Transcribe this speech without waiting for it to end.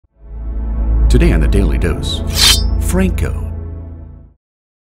Today on the Daily Dose, Franco.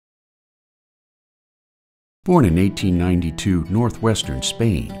 Born in 1892, northwestern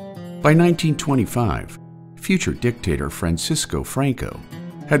Spain, by 1925, future dictator Francisco Franco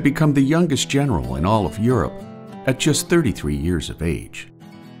had become the youngest general in all of Europe at just 33 years of age.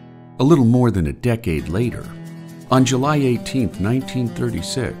 A little more than a decade later, on July 18,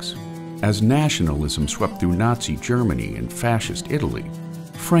 1936, as nationalism swept through Nazi Germany and Fascist Italy,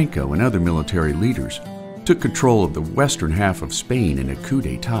 Franco and other military leaders took control of the western half of Spain in a coup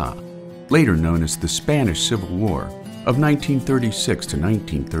d'etat, later known as the Spanish Civil War of 1936 to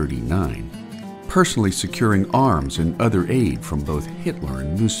 1939, personally securing arms and other aid from both Hitler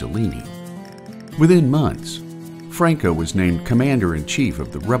and Mussolini. Within months, Franco was named commander-in-chief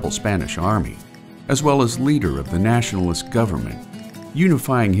of the rebel Spanish army, as well as leader of the nationalist government,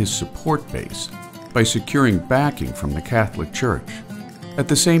 unifying his support base by securing backing from the Catholic Church, at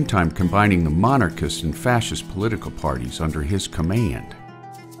the same time combining the monarchist and fascist political parties under his command.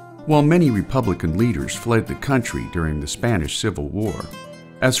 While many Republican leaders fled the country during the Spanish Civil War,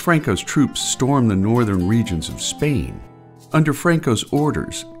 as Franco's troops stormed the northern regions of Spain, under Franco's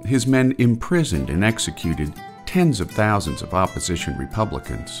orders, his men imprisoned and executed tens of thousands of opposition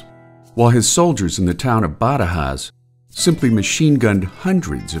Republicans, while his soldiers in the town of Badajoz simply machine-gunned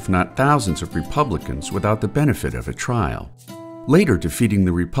hundreds if not thousands of Republicans without the benefit of a trial, later defeating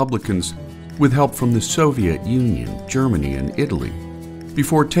the Republicans with help from the Soviet Union, Germany, and Italy,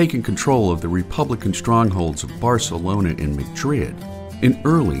 before taking control of the Republican strongholds of Barcelona and Madrid in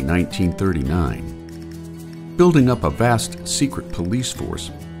early 1939. Building up a vast secret police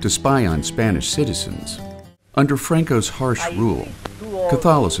force to spy on Spanish citizens, under Franco's harsh rule,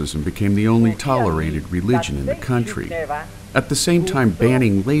 Catholicism became the only tolerated religion in the country, at the same time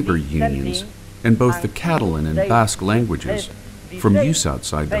banning labor unions in both the Catalan and Basque languages from use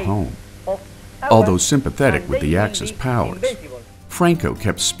outside the home. Although sympathetic with the Axis powers, Franco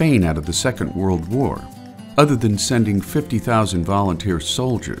kept Spain out of the Second World War, other than sending 50,000 volunteer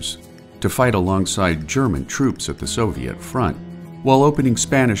soldiers to fight alongside German troops at the Soviet front, while opening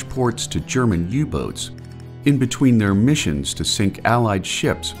Spanish ports to German U-boats in between their missions to sink Allied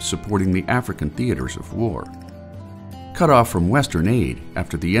ships supporting the African theaters of war. Cut off from Western aid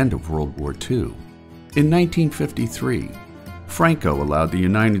after the end of World War II, in 1953, Franco allowed the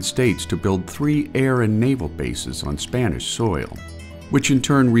United States to build 3 air and naval bases on Spanish soil, which in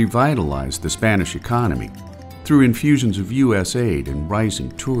turn revitalized the Spanish economy through infusions of U.S. aid and rising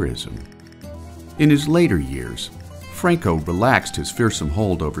tourism. In his later years, Franco relaxed his fearsome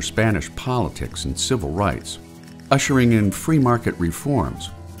hold over Spanish politics and civil rights, ushering in free market reforms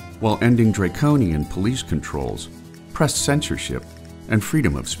while ending draconian police controls, press censorship, and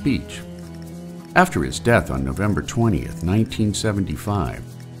freedom of speech. After his death on November 20, 1975,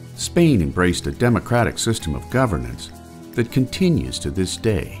 Spain embraced a democratic system of governance that continues to this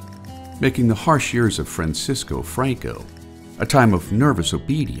day, making the harsh years of Francisco Franco a time of nervous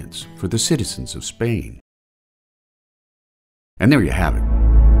obedience for the citizens of Spain. And there you have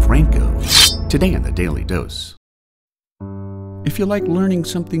it, Franco, today on the Daily Dose. If you like learning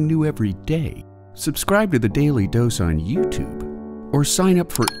something new every day, subscribe to the Daily Dose on YouTube, or sign up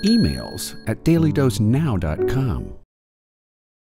for emails at dailydosenow.com.